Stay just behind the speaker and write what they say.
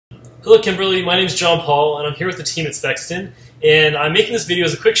Hello Kimberly, my name is John Paul and I'm here with the team at Spexton, and I'm making this video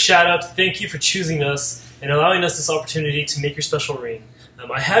as a quick shout out to thank you for choosing us and allowing us this opportunity to make your special ring.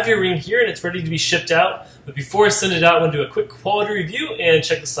 I have your ring here and it's ready to be shipped out, but before I send it out I want to do a quick quality review and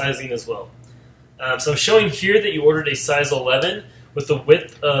check the sizing as well. So I'm showing here that you ordered a size 11 with a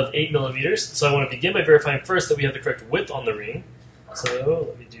width of 8 millimeters. So I want to begin by verifying first that we have the correct width on the ring. So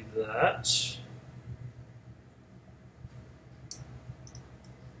let me do that.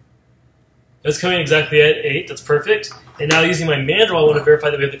 It's coming exactly at 8, that's perfect. And now using my mandrel, I want to verify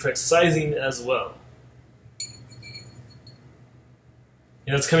that we have the correct sizing as well.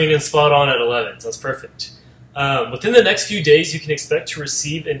 And that's coming in spot on at 11, so that's perfect. Within the next few days, you can expect to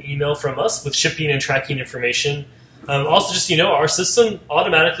receive an email from us with shipping and tracking information. Also, just so you know, our system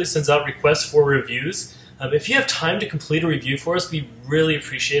automatically sends out requests for reviews. If you have time to complete a review for us, we really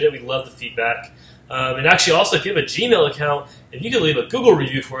appreciate it. We love the feedback. And actually, also, if you have a Gmail account, if you could leave a Google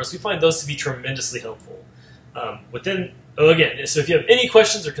review for us, we find those to be tremendously helpful. Again, so if you have any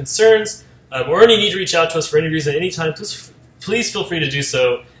questions or concerns, or any need to reach out to us for any reason at any time, please feel free to do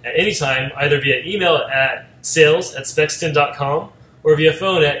so at any time, either via email at sales@spexton.com or via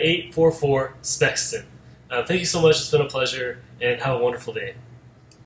phone at 844-SPEXTON. Thank you so much. It's been a pleasure, and have a wonderful day.